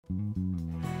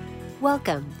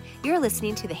Welcome. You're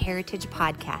listening to the Heritage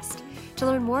Podcast. To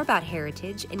learn more about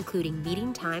Heritage, including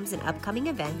meeting times and upcoming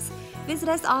events, visit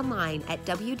us online at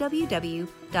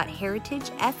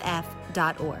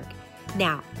www.heritageff.org.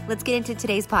 Now, let's get into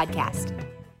today's podcast.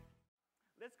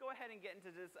 Let's go ahead and get into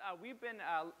this. We've been,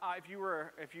 if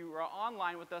you were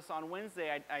online with us on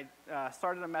Wednesday, I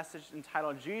started a message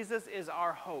entitled "Jesus is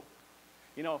Our Hope."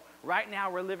 You know, right now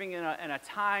we're living in a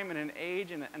time and an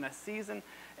age and a season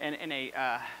and in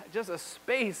just a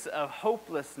space of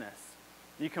hopelessness.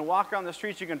 You can walk around the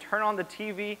streets, you can turn on the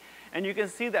TV, and you can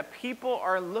see that people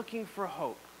are looking for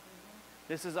hope.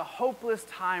 This is a hopeless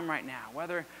time right now,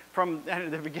 whether from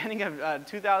the beginning of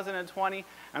 2020,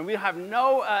 and we have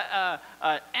no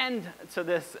end to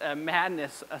this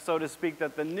madness, so to speak,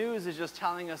 that the news is just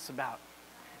telling us about.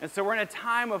 And so we're in a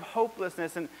time of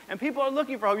hopelessness, and people are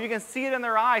looking for hope. You can see it in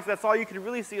their eyes. That's all you can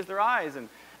really see is their eyes.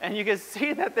 And you can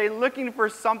see that they're looking for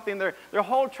something. They're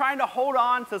trying to hold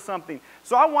on to something.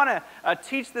 So I want to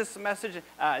teach this message.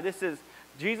 This is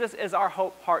Jesus is Our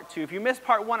Hope, Part 2. If you missed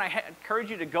Part 1, I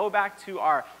encourage you to go back to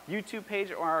our YouTube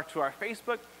page or to our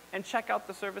Facebook and check out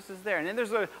the services there. And then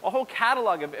there's a whole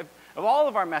catalog of all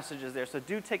of our messages there, so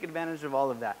do take advantage of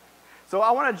all of that. So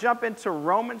I want to jump into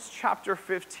Romans chapter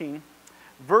 15,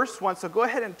 verse 1. So go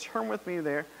ahead and turn with me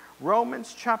there.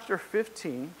 Romans chapter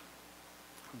 15,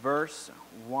 verse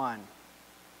 1.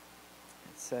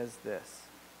 It says this.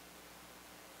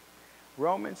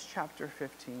 Romans chapter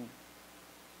 15,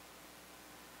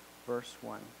 verse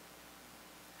 1.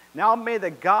 Now may the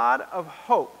God of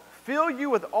hope fill you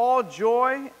with all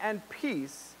joy and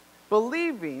peace,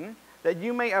 believing that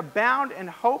you may abound in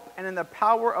hope and in the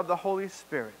power of the Holy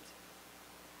Spirit.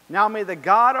 Now may the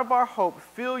God of our hope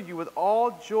fill you with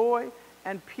all joy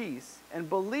and peace, and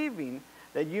believing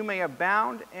that you may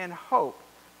abound in hope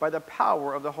by the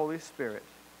power of the Holy Spirit.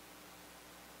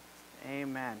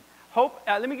 Amen. Hope,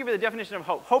 let me give you the definition of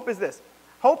hope. Hope is this.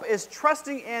 Hope is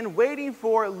trusting in, waiting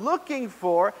for, looking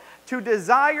for, to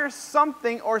desire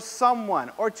something or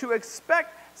someone, or to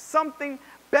expect something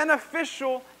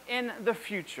beneficial in the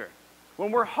future.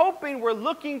 When we're hoping, we're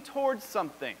looking towards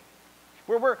something.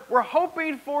 We're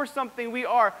hoping for something. We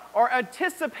are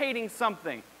anticipating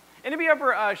something. Anybody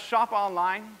ever shop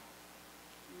online?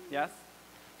 Yes?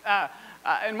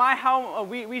 In my home,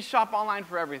 we shop online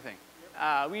for everything.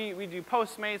 We do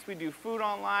Postmates, we do food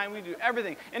online, we do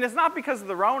everything. And it's not because of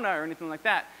the Rona or anything like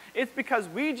that. It's because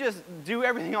we just do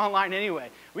everything online anyway.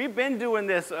 We've been doing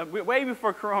this way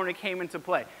before Corona came into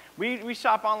play. We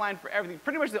shop online for everything.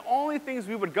 Pretty much the only things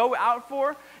we would go out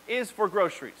for is for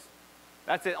groceries.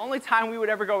 That's the only time we would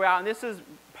ever go out, and this is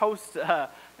post-lockdown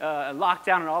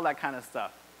and all that kind of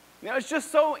stuff. You know, it's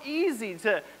just so easy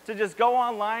to just go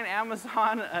online,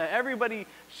 Amazon, everybody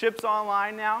ships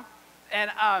online now. And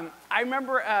I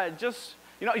remember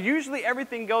usually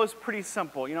everything goes pretty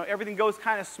simple. You know, everything goes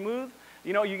kind of smooth.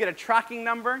 You know, you get a tracking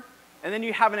number, and then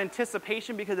you have an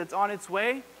anticipation because it's on its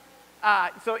way.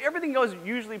 So everything goes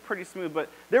usually pretty smooth, but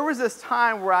there was this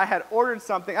time where I had ordered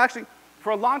something. Actually, for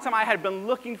a long time, I had been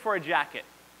looking for a jacket.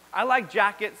 I like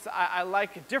jackets. I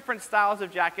like different styles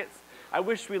of jackets. I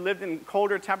wish we lived in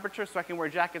colder temperatures so I can wear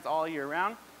jackets all year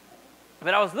round.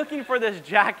 But I was looking for this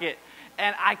jacket,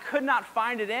 and I could not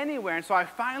find it anywhere. And so I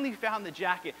finally found the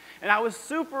jacket, and I was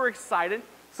super excited.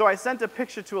 So I sent a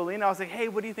picture to Alina. I was like, hey,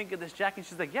 what do you think of this jacket? And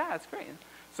she's like, yeah, it's great.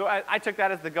 So I took that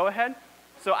as the go-ahead.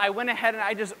 So I went ahead and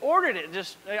I just ordered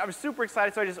it. I was super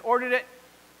excited, so I just ordered it.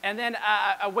 And then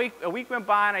a week went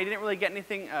by, and I didn't really get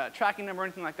anything, tracking number or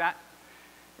anything like that.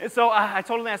 And so I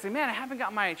told Alina, I said, man, I haven't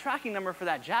got my tracking number for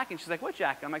that jacket. And she's like, what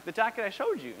jacket? I'm like, the jacket I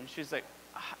showed you. And she's like,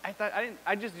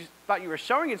 I just thought you were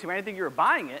showing it to me. I didn't think you were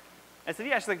buying it. I said,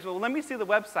 yeah. She's like, well, let me see the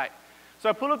website. So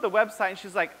I pulled up the website, and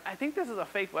she's like, I think this is a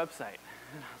fake website.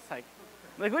 And I was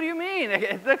like, what do you mean?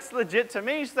 It looks legit to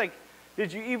me. She's like,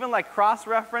 did you even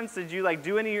cross-reference? Did you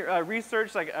do any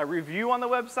research, a review on the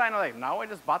website? And I'm like, no, I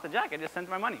just bought the jacket. I just sent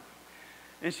my money.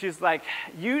 And she's like,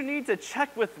 you need to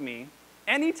check with me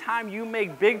anytime you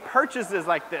make big purchases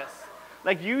like this.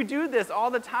 Like, you do this all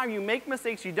the time. You make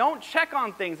mistakes. You don't check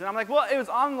on things. And I'm like, well, it was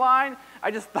online.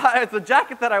 I just thought it's the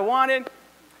jacket that I wanted.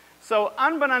 So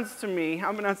unbeknownst to me,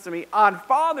 on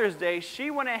Father's Day,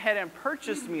 she went ahead and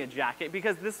purchased me a jacket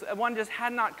because this one just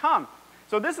had not come.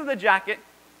 So this is the jacket.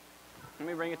 Let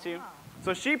me bring it to you.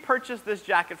 So she purchased this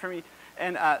jacket for me,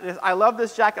 and I love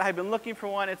this jacket. I've been looking for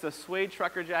one. It's a suede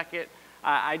trucker jacket.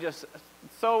 I just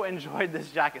so enjoyed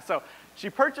this jacket. So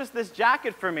she purchased this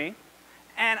jacket for me,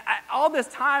 and all this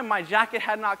time, my jacket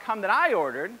had not come that I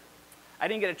ordered. I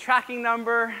didn't get a tracking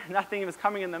number. Nothing was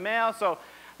coming in the mail, so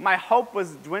my hope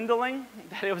was dwindling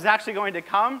that it was actually going to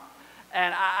come.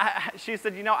 And she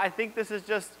said, I think this is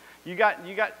just, you got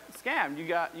scammed.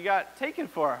 You got taken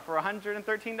for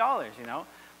 $113,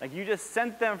 Like you just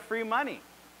sent them free money.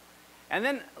 And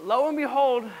then lo and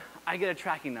behold, I get a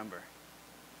tracking number.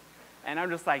 And I'm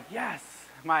just like, yes,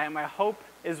 my hope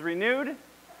is renewed.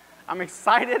 I'm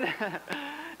excited.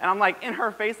 And I'm like in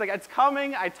her face, like, it's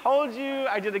coming. I told you,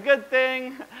 I did a good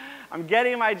thing. I'm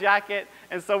getting my jacket.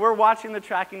 And so we're watching the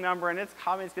tracking number, and it's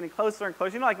coming. It's getting closer and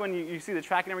closer. Like when you see the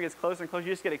tracking number gets closer and closer,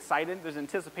 you just get excited. There's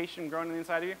anticipation growing on the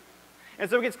inside of you. And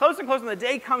so it gets closer and closer, and the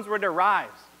day comes where it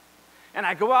arrives. And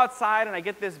I go outside, and I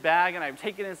get this bag, and I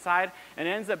take it inside, and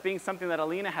it ends up being something that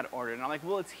Alina had ordered. And I'm like,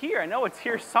 well, it's here. I know it's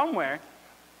here somewhere.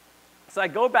 So I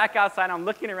go back outside, and I'm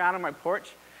looking around on my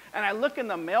porch, and I look in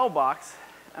the mailbox,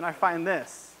 and I find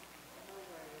this.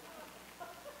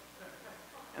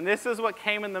 And this is what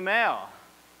came in the mail.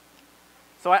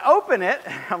 So I open it.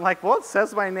 I'm like, well, it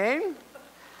says my name.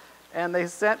 And they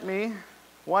sent me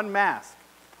one mask.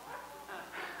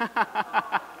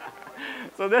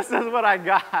 So this is what I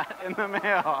got in the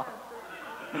mail.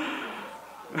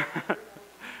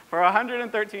 For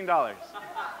 $113.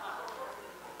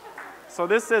 So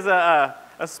this is a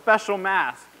special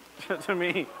mask to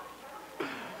me.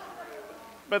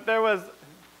 But there was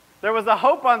a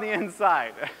hope on the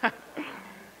inside.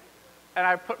 And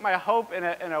I put my hope in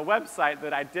a website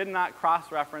that I did not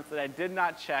cross-reference, that I did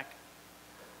not check,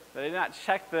 that I did not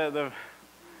check the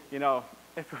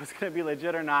if it was going to be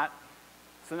legit or not.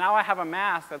 So now I have a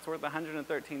mask that's worth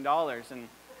 $113,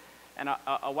 and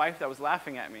a wife that was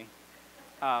laughing at me,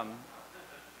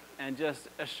 and just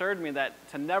assured me that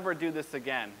to never do this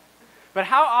again. But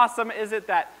how awesome is it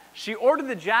that she ordered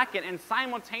the jacket, and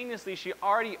simultaneously she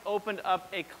already opened up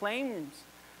a claims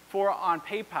for on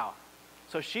PayPal.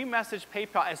 So she messaged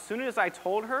PayPal. As soon as I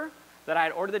told her that I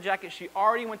had ordered the jacket, she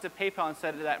already went to PayPal and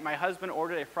said that my husband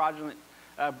ordered a fraudulent,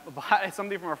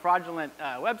 something from a fraudulent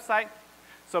website.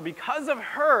 So because of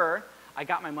her, I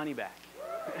got my money back.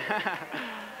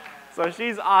 So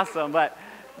she's awesome. But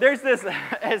there's this,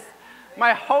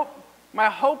 my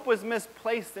hope was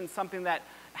misplaced in something that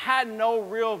had no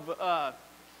real,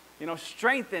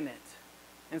 strength in it.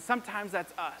 And sometimes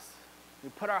that's us. We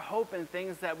put our hope in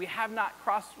things that we have not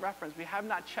cross-referenced, we have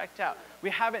not checked out, we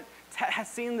haven't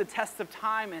seen the test of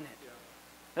time in it.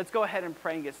 Let's go ahead and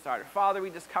pray and get started. Father,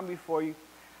 we just come before you.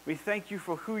 We thank you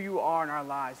for who you are in our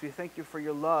lives. We thank you for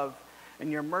your love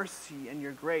and your mercy and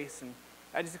your grace. And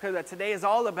I just declare that today is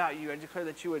all about you. I declare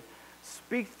that you would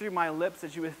speak through my lips,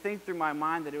 that you would think through my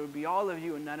mind, that it would be all of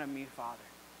you and none of me, Father.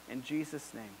 In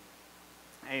Jesus' name,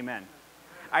 amen.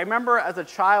 I remember as a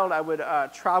child, I would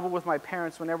travel with my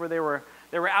parents whenever they were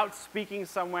out speaking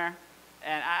somewhere,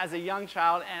 and as a young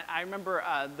child, and I remember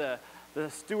the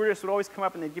stewardess would always come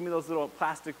up and they'd give me those little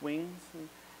plastic wings,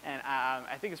 and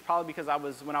I think it's probably because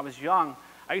when I was young,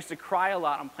 I used to cry a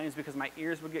lot on planes because my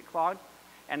ears would get clogged,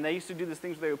 and they used to do these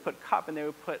things where they would put cup and they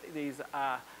would put these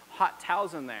hot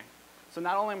towels in there. So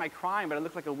not only am I crying, but I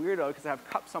look like a weirdo because I have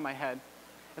cups on my head.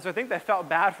 And so I think they felt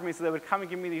bad for me, so they would come and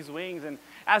give me these wings. And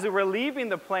as we were leaving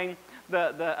the plane,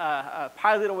 the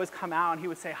pilot would always come out, and he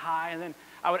would say hi, and then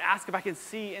I would ask if I could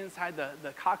see inside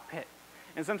the cockpit.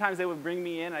 And sometimes they would bring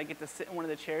me in, and I'd get to sit in one of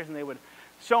the chairs, and they would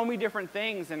show me different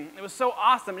things, and it was so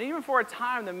awesome. And even for a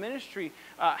time, the ministry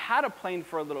had a plane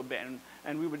for a little bit,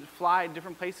 and we would fly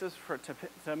different places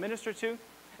to minister to.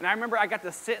 And I remember I got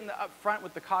to sit up front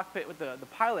with the cockpit with the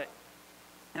pilot,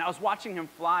 and I was watching him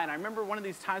fly, and I remember one of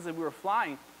these times that we were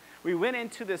flying, we went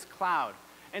into this cloud.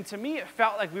 And to me, it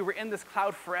felt like we were in this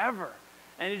cloud forever.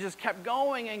 And it just kept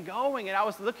going and going, and I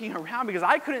was looking around because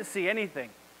I couldn't see anything.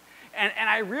 And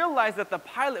I realized that the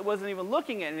pilot wasn't even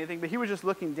looking at anything, but he was just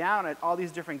looking down at all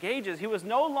these different gauges. He was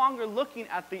no longer looking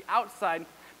at the outside,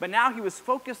 but now he was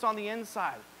focused on the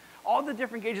inside, all the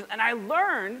different gauges. And I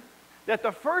learned that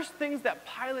the first things that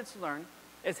pilots learn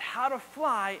is how to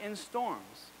fly in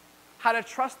storms, how to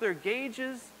trust their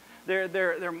gauges,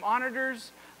 their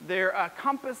monitors, their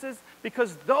compasses,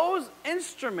 because those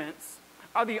instruments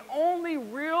are the only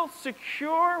real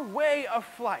secure way of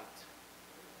flight.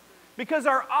 Because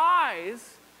our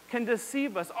eyes can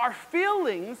deceive us. Our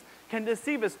feelings can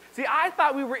deceive us. See, I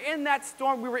thought we were in that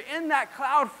storm, we were in that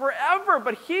cloud forever,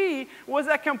 but he was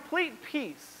at complete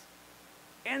peace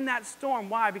in that storm.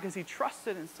 Why? Because he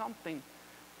trusted in something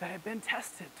that had been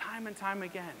tested time and time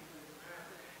again.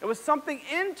 It was something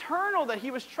internal that he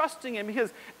was trusting in,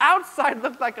 because outside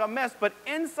looked like a mess, but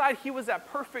inside he was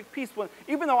at perfect peace.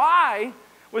 Even though I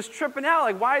was tripping out,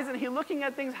 like, why isn't he looking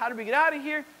at things? How do we get out of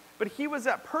here? But he was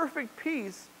at perfect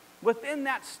peace within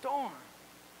that storm.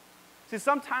 See,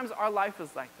 sometimes our life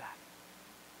is like that.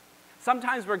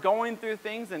 Sometimes we're going through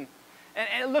things, and and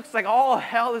it looks like all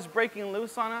hell is breaking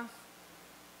loose on us.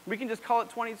 We can just call it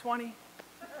 2020.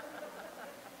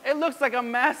 It looks like a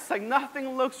mess, like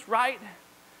nothing looks right.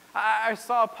 I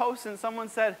saw a post and someone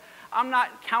said, I'm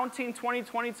not counting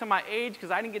 2020 to my age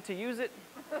because I didn't get to use it.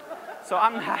 So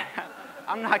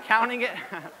I'm not counting it.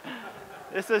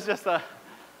 This is just a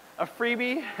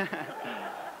freebie.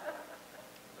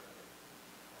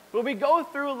 But we go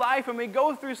through life and we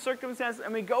go through circumstances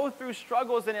and we go through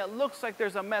struggles and it looks like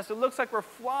there's a mess. It looks like we're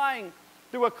flying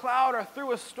through a cloud or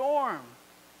through a storm.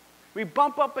 We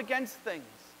bump up against things.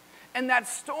 And that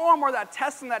storm or that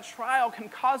test and that trial can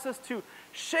cause us to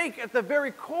shake at the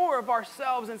very core of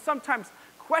ourselves and sometimes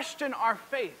question our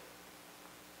faith.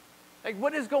 Like,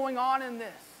 what is going on in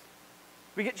this?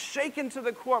 We get shaken to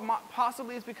the core.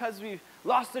 Possibly it's because we've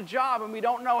lost a job and we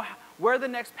don't know where the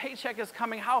next paycheck is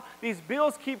coming, how these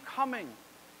bills keep coming.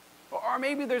 Or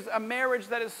maybe there's a marriage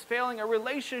that is failing, a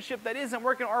relationship that isn't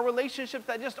working, or relationships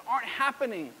that just aren't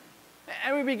happening.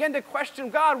 And we begin to question,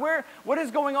 God, what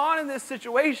is going on in this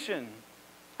situation?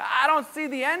 I don't see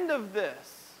the end of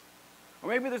this. Or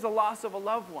maybe there's a loss of a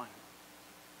loved one.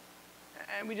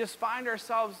 And we just find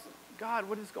ourselves, God,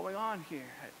 what is going on here?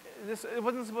 It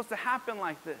wasn't supposed to happen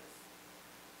like this.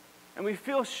 And we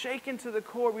feel shaken to the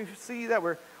core. We see that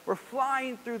we're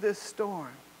flying through this storm.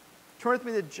 Turn with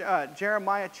me to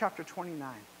Jeremiah chapter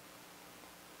 29.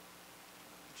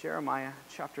 Jeremiah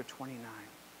chapter 29.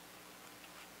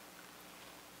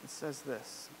 It says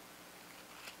this.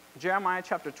 Jeremiah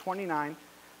chapter 29,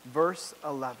 verse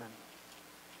 11.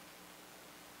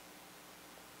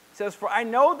 It says, for I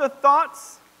know the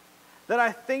thoughts that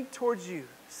I think towards you,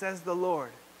 says the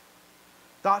Lord.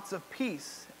 Thoughts of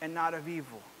peace and not of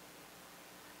evil.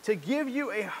 To give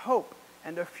you a hope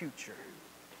and a future.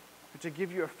 To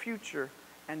give you a future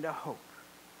and a hope.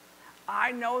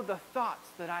 I know the thoughts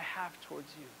that I have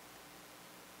towards you.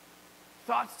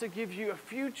 Thoughts to give you a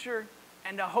future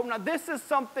and a hope. Now this is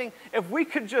something, if we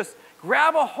could just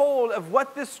grab a hold of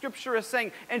what this scripture is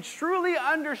saying and truly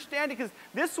understand it, because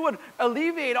this would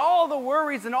alleviate all the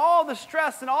worries and all the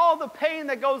stress and all the pain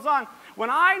that goes on. When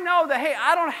I know that, hey,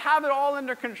 I don't have it all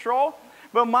under control,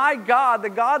 but my God, the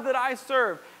God that I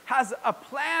serve, has a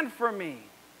plan for me,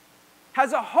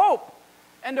 has a hope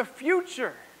and a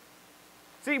future.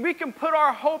 See, we can put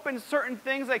our hope in certain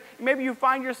things. Like maybe you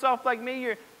find yourself like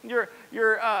me, you're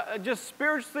just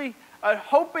spiritually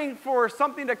hoping for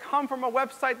something to come from a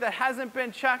website that hasn't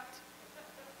been checked.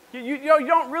 You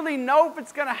don't really know if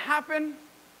it's going to happen.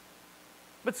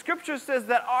 But Scripture says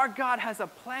that our God has a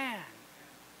plan.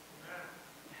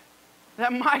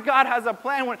 That my God has a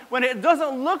plan when it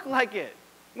doesn't look like it.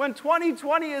 When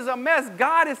 2020 is a mess,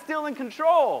 God is still in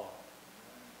control.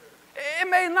 It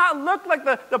may not look like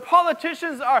the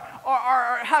politicians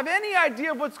have any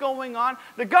idea of what's going on.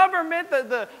 The government,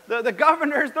 the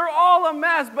governors, they're all a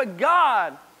mess, but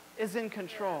God is in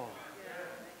control.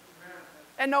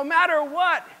 And no matter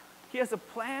what, He has a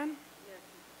plan.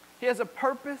 He has a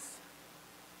purpose.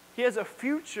 He has a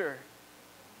future.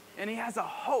 And He has a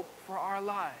hope for our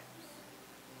lives.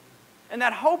 And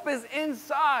that hope is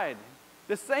inside.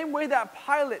 The same way that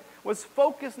pilot was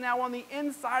focused now on the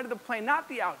inside of the plane, not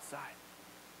the outside.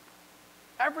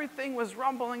 Everything was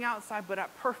rumbling outside, but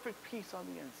at perfect peace on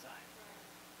the inside.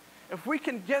 If we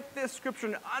can get this scripture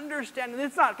and understand, and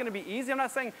it's not going to be easy. I'm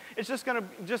not saying it's just going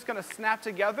to snap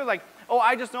together. Like, oh,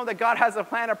 I just know that God has a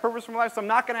plan, a purpose for my life, so I'm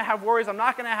not going to have worries. I'm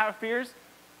not going to have fears.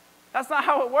 That's not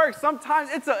how it works. Sometimes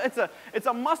it's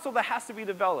a muscle that has to be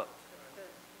developed.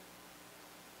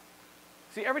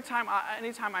 See, anytime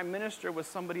I minister with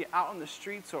somebody out on the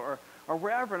streets or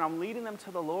wherever, and I'm leading them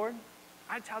to the Lord,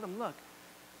 I tell them, look,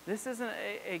 this isn't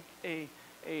a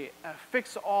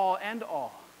fix-all,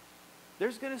 end-all.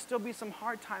 There's going to still be some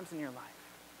hard times in your life.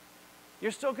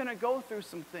 You're still going to go through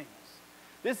some things.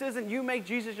 This isn't you make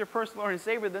Jesus your personal Lord and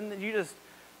Savior, then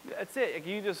that's it.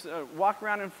 You just walk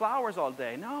around in flowers all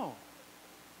day. No.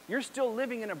 You're still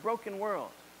living in a broken world.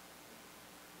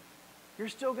 You're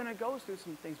still going to go through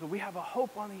some things, but we have a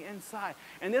hope on the inside.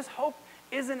 And this hope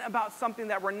isn't about something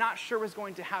that we're not sure is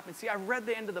going to happen. See, I've read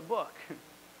the end of the book.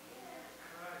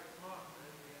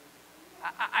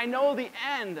 I know the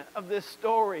end of this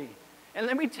story. And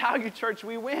let me tell you, church,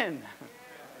 we win.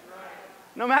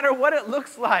 No matter what it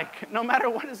looks like, no matter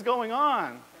what is going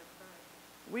on,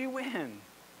 we win.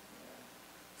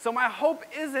 So my hope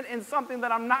isn't in something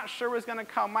that I'm not sure is going to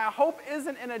come. My hope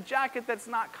isn't in a jacket that's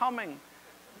not coming.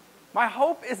 My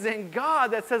hope is in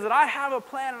God that says that I have a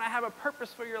plan and I have a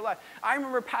purpose for your life. I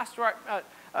remember Pastor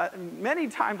many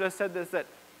times I've said this, that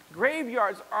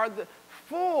graveyards are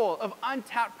full of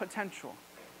untapped potential.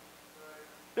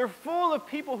 They're full of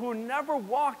people who never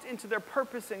walked into their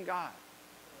purpose in God.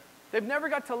 They've never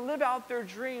got to live out their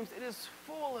dreams. It is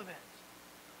full of it.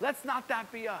 Let's not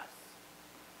that be us.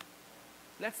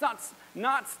 Let's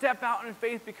not step out in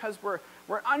faith because we're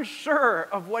unsure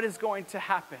of what is going to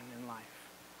happen in life.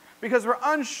 Because we're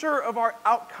unsure of our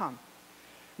outcome.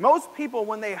 Most people,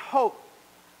 when they hope,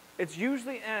 it's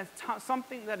usually in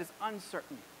something that is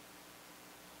uncertain.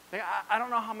 Like, I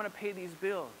don't know how I'm going to pay these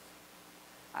bills.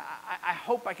 I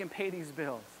hope I can pay these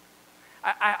bills.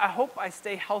 I hope I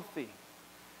stay healthy.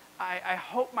 I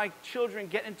hope my children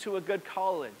get into a good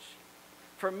college.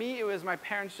 For me, it was my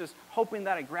parents just hoping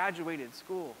that I graduated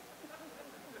school.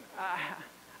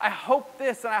 I hope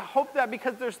this and I hope that,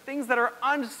 because there's things that are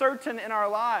uncertain in our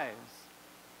lives.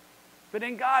 But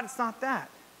in God, it's not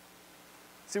that.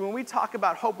 See, when we talk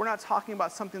about hope, we're not talking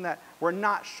about something that we're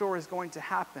not sure is going to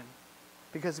happen,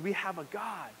 because we have a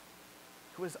God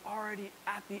who is already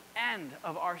at the end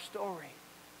of our story.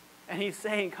 And he's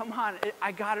saying, come on,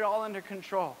 I got it all under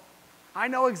control. I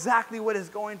know exactly what is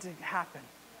going to happen.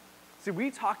 See,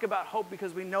 we talk about hope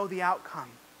because we know the outcome.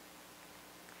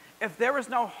 If there is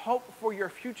no hope for your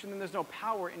future, then there's no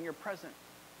power in your present.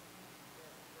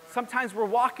 Sometimes we're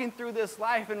walking through this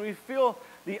life and we feel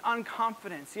the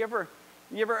unconfidence. You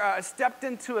ever stepped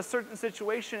into a certain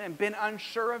situation and been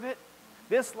unsure of it?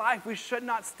 This life, we should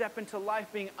not step into life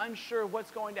being unsure of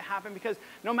what's going to happen, because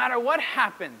no matter what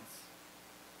happens,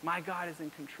 my God is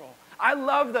in control. I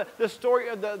love the story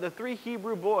of the three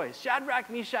Hebrew boys, Shadrach,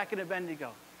 Meshach, and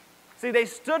Abednego. See, they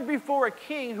stood before a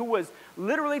king who was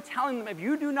literally telling them, if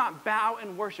you do not bow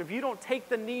and worship, if you don't take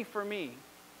the knee for me,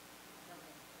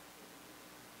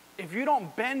 if you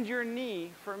don't bend your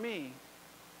knee for me,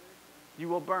 you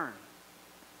will burn.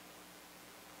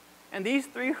 And these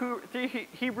three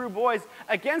Hebrew boys,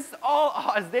 against all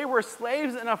odds, they were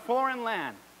slaves in a foreign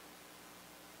land.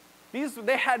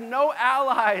 They had no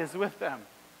allies with them.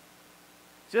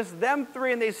 Just them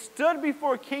three, and they stood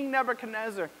before King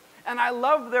Nebuchadnezzar. And I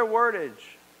love their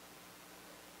wordage.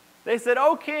 They said,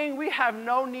 "O king, we have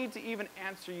no need to even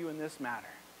answer you in this matter."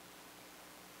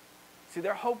 See,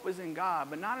 their hope was in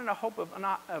God, but not in a hope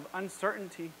of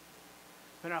uncertainty,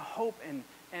 but in a hope and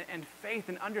faith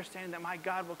and understanding that my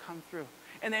God will come through.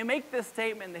 And they make this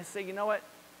statement, they say, you know what?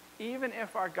 Even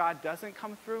if our God doesn't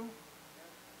come through,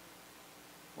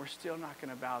 we're still not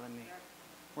going to bow the knee.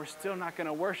 We're still not going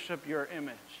to worship your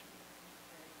image.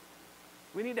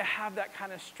 We need to have that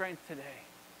kind of strength today.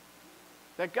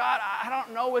 That God, I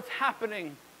don't know what's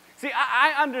happening. See,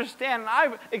 I understand and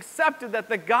I've accepted that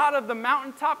the God of the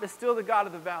mountaintop is still the God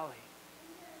of the valley.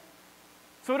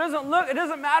 So it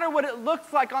doesn't matter what it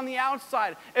looks like on the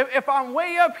outside. If I'm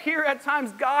way up here at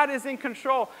times, God is in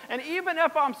control. And even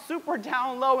if I'm super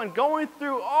down low and going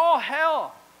through all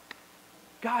hell,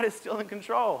 God is still in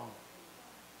control.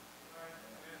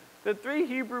 The three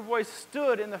Hebrew boys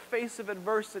stood in the face of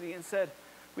adversity and said,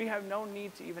 we have no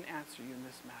need to even answer you in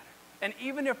this matter. And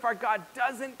even if our God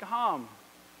doesn't come,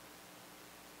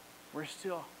 we're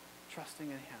still trusting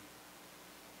in him.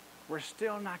 We're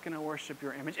still not going to worship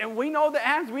your image. And we know the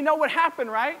answer. We know what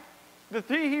happened, right? The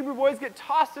three Hebrew boys get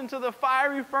tossed into the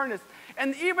fiery furnace.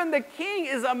 And even the king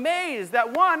is amazed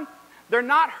that, one, they're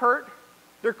not hurt,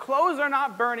 their clothes are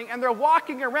not burning, and they're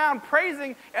walking around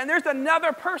praising, and there's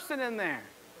another person in there.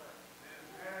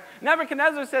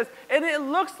 Nebuchadnezzar says, and it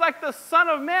looks like the Son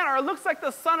of Man, or it looks like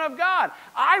the Son of God.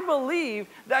 I believe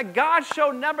that God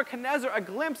showed Nebuchadnezzar a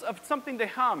glimpse of something to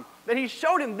come. That he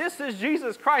showed him, this is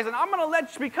Jesus Christ. And I'm going to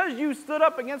let you, because you stood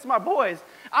up against my boys,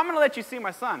 I'm going to let you see my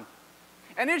son.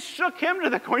 And it shook him to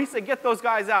the core. He said, get those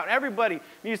guys out. Everybody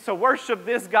needs to worship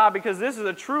this God, because this is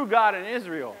a true God in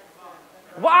Israel.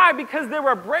 Why? Because they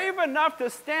were brave enough to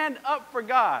stand up for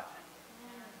God.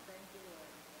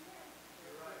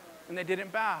 And they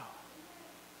didn't bow.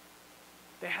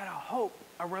 They had a hope,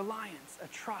 a reliance, a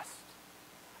trust,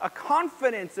 a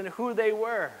confidence in who they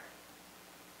were.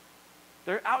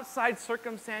 Their outside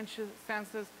circumstances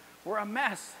were a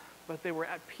mess, but they were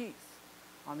at peace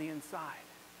on the inside.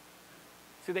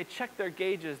 See, they checked their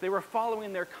gauges. They were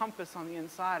following their compass on the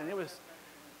inside, and it was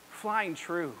flying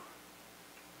true.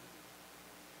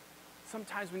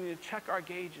 Sometimes we need to check our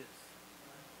gauges.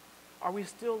 Are we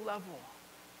still level?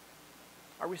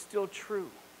 Are we still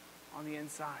true on the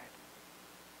inside?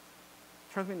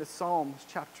 Turn with me to Psalms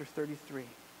chapter 33.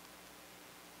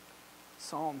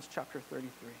 Psalms chapter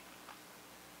 33.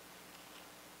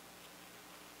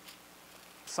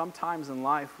 Sometimes in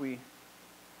life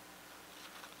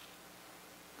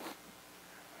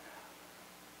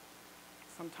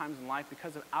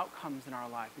because of outcomes in our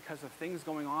life, because of things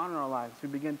going on in our lives, we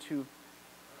begin to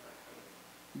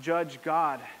judge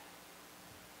God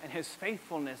and his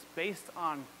faithfulness based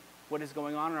on what is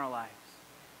going on in our lives.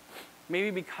 Maybe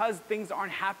because things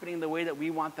aren't happening the way that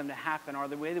we want them to happen, or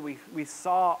the way that we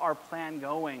saw our plan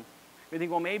going. We think,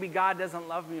 well, maybe God doesn't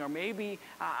love me, or maybe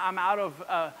I'm out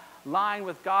of line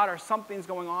with God, or something's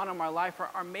going on in my life,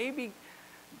 or maybe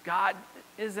God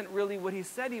isn't really what he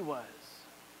said he was.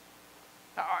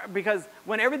 Because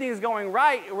when everything is going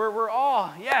right, we're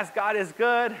all, yes, God is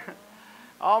good.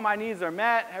 All my needs are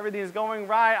met. Everything's going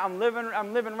right. I'm living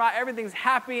right. Everything's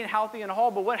happy and healthy and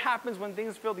whole. But what happens when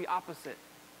things feel the opposite?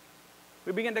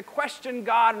 We begin to question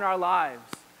God in our lives.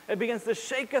 It begins to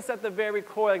shake us at the very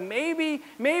core. Like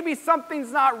maybe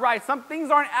something's not right. Some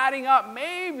things aren't adding up.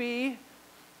 Maybe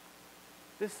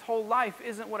this whole life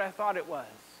isn't what I thought it was.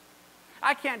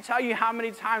 I can't tell you how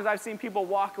many times I've seen people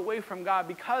walk away from God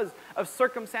because of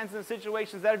circumstances and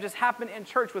situations that have just happened in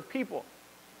church with people.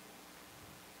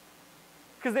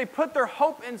 Because they put their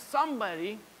hope in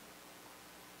somebody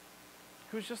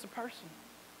who's just a person.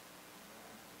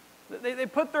 They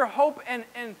put their hope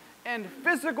in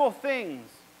physical things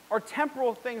or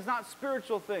temporal things, not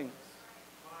spiritual things.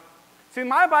 See,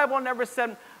 my Bible never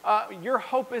said your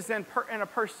hope is in a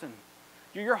person.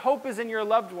 Your hope is in your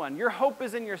loved one. Your hope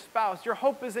is in your spouse. Your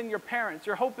hope is in your parents.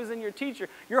 Your hope is in your teacher.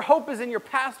 Your hope is in your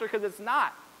pastor, because it's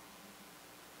not.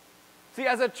 See,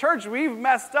 as a church, we've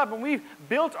messed up and we've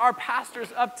built our pastors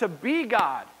up to be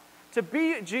God, to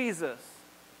be Jesus.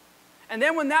 And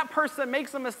then when that person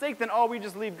makes a mistake, then, we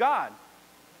just leave God.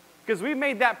 Because we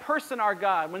made that person our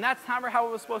God, when that's never how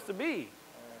it was supposed to be.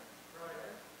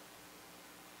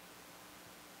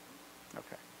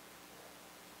 Okay.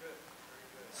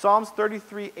 Psalms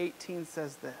 33:18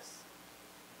 says this.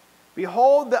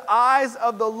 Behold, the eyes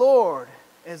of the Lord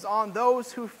is on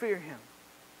those who fear him,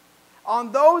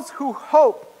 on those who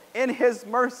hope in his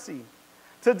mercy,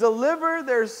 to deliver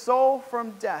their soul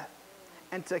from death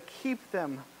and to keep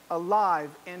them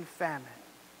alive in famine.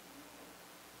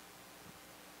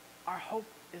 Our hope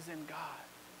is in God.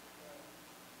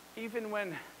 Even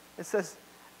when it says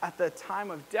at the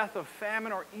time of death, of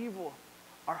famine, or evil,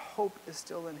 our hope is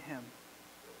still in him.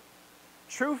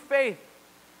 True faith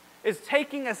is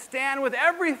taking a stand with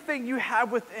everything you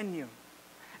have within you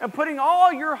and putting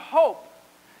all your hope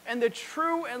in the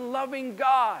true and loving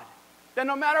God. That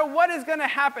no matter what is going to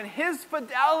happen, his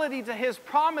fidelity to his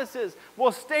promises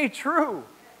will stay true.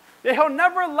 That he'll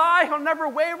never lie, he'll never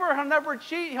waver, he'll never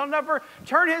cheat, he'll never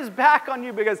turn his back on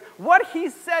you, because what he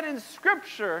said in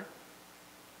Scripture,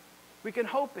 we can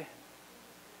hope in.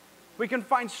 We can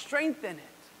find strength in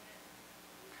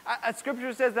it.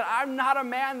 Scripture says that I'm not a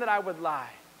man that I would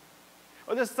lie,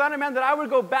 or the son of man that I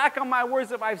would go back on my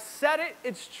words. If I've said it,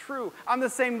 it's true. I'm the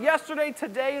same yesterday,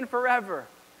 today, and forever.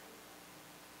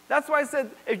 That's why I said,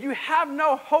 if you have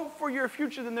no hope for your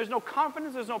future, then there's no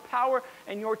confidence, there's no power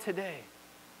in your today.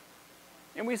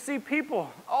 And we see people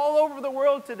all over the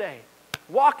world today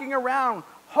walking around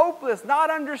hopeless, not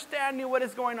understanding what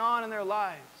is going on in their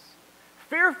lives,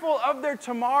 fearful of their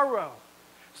tomorrow,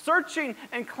 searching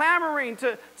and clamoring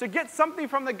to get something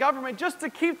from the government just to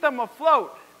keep them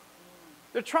afloat.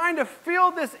 They're trying to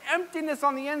feel this emptiness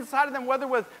on the inside of them, whether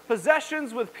with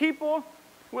possessions, with people,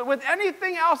 with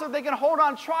anything else that they can hold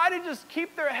on. Try to just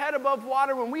keep their head above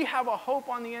water when we have a hope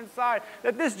on the inside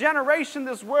that this generation,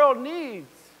 this world needs.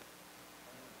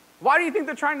 Why do you think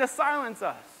they're trying to silence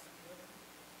us?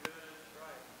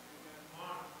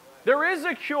 There is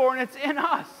a cure, and it's in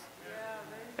us.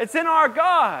 It's in our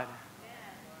God.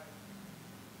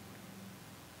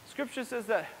 Scripture says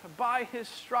that by his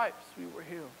stripes we were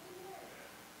healed.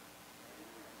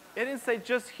 It didn't say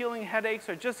just healing headaches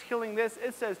or just healing this.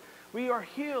 It says we are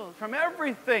healed from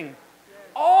everything.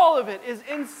 All of it is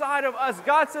inside of us.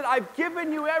 God said, I've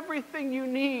given you everything you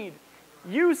need.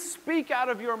 You speak out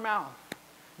of your mouth.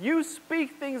 You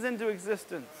speak things into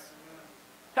existence.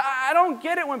 I don't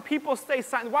get it when people stay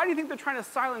silent. Why do you think they're trying to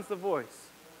silence the voice?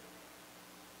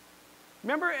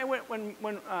 Remember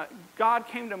when God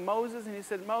came to Moses and he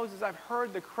said, Moses, I've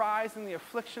heard the cries and the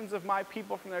afflictions of my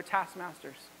people from their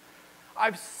taskmasters.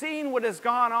 I've seen what has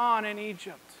gone on in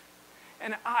Egypt.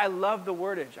 And I love the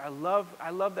wordage. I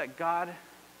love that God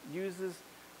uses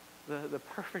the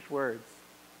perfect words.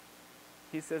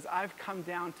 He says, I've come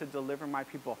down to deliver my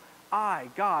people. I,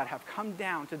 God, have come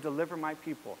down to deliver my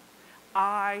people.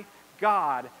 I,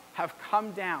 God, have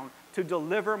come down to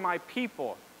deliver my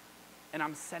people, and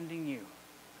I'm sending you.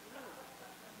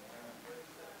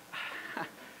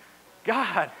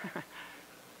 God,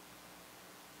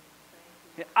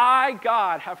 I,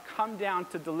 God, have come down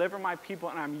to deliver my people,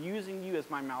 and I'm using you as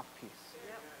my mouthpiece.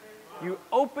 You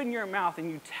open your mouth and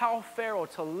you tell Pharaoh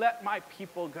to let my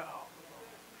people go.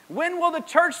 When will the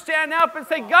church stand up and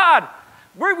say, God,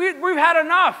 we've had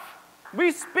enough.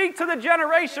 We speak to the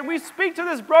generation. We speak to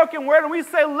this broken world, and we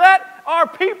say, let our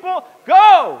people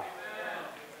go.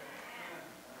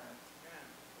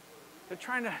 They're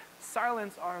trying to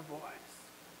silence our voice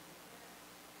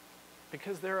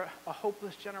because they're a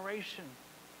hopeless generation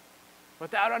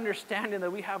without understanding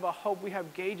that we have a hope. We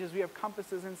have gauges, we have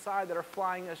compasses inside that are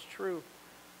flying us true.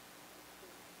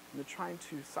 And they're trying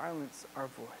to silence our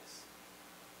voice.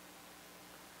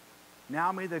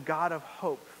 Now may the God of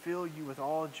hope fill you with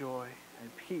all joy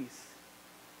and peace,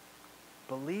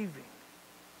 believing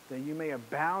that you may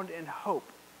abound in hope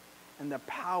and the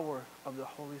power of the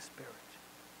Holy Spirit.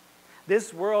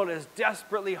 This world is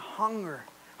desperately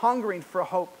hungering for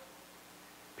hope.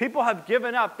 People have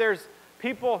given up. There's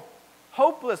people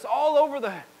hopeless all over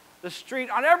the street.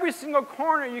 On every single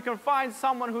corner you can find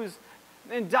someone who's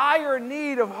in dire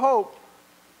need of hope.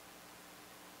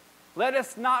 Let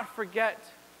us not forget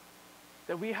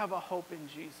that we have a hope in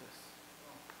Jesus.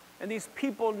 And these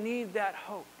people need that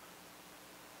hope.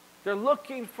 They're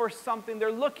looking for something.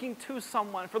 They're looking to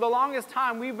someone. For the longest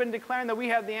time, we've been declaring that we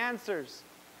have the answers.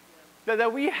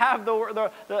 That we have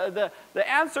the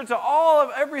answer to all of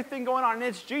everything going on, and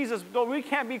it's Jesus. But we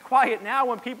can't be quiet now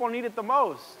when people need it the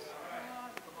most.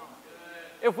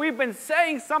 If we've been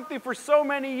saying something for so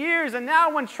many years, and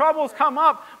now when troubles come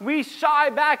up, we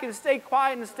shy back and stay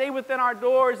quiet and stay within our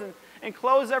doors and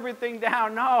close everything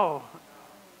down. No.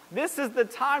 This is the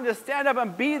time to stand up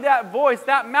and be that voice,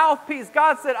 that mouthpiece.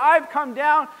 God said, I've come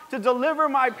down to deliver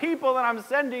my people, and I'm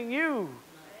sending you.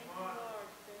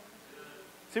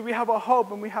 See, we have a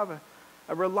hope and we have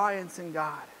a reliance in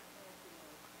God.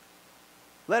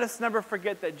 Let us never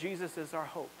forget that Jesus is our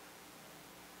hope.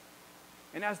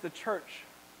 And as the church,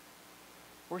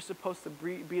 we're supposed to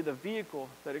be the vehicle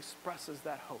that expresses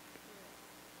that hope.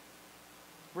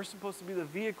 We're supposed to be the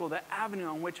vehicle, the avenue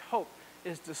on which hope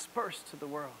is dispersed to the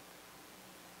world.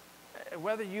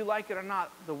 Whether you like it or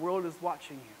not, the world is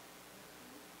watching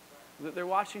you. They're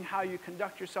watching how you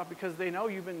conduct yourself because they know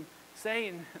you've been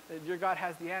saying that your God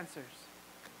has the answers.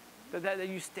 That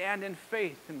you stand in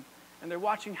faith, and they're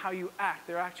watching how you act.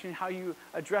 They're watching how you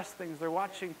address things. They're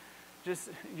watching just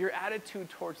your attitude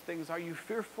towards things. Are you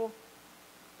fearful?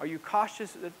 Are you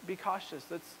cautious? Be cautious.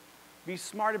 Let's be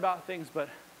smart about things, but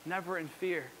never in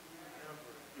fear.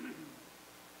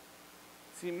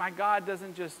 See, my God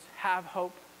doesn't just have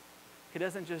hope. He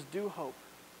doesn't just do hope.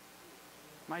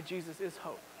 My Jesus is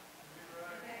hope.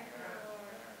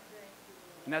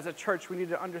 And as a church, we need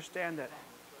to understand that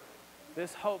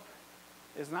this hope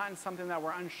is not in something that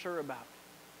we're unsure about.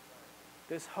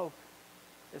 This hope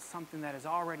is something that has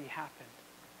already happened.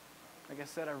 Like I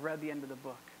said, I read the end of the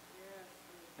book.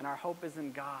 And our hope is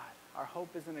in God. Our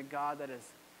hope is in a God that is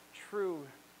true.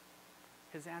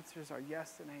 His answers are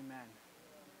yes and amen.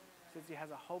 He says he has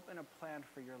a hope and a plan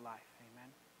for your life. Amen.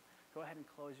 Go ahead and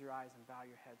close your eyes and bow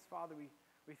your heads. Father, we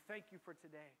thank you for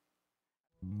today.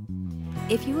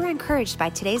 If you were encouraged by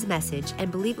today's message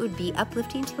and believe it would be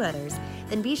uplifting to others,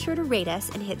 then be sure to rate us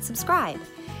and hit subscribe.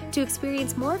 To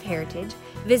experience more of Heritage,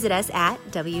 visit us at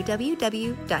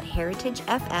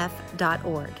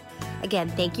www.heritageff.org. Again,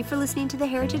 thank you for listening to the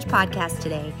Heritage Podcast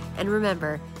today. And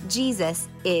remember, Jesus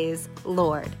is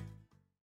Lord.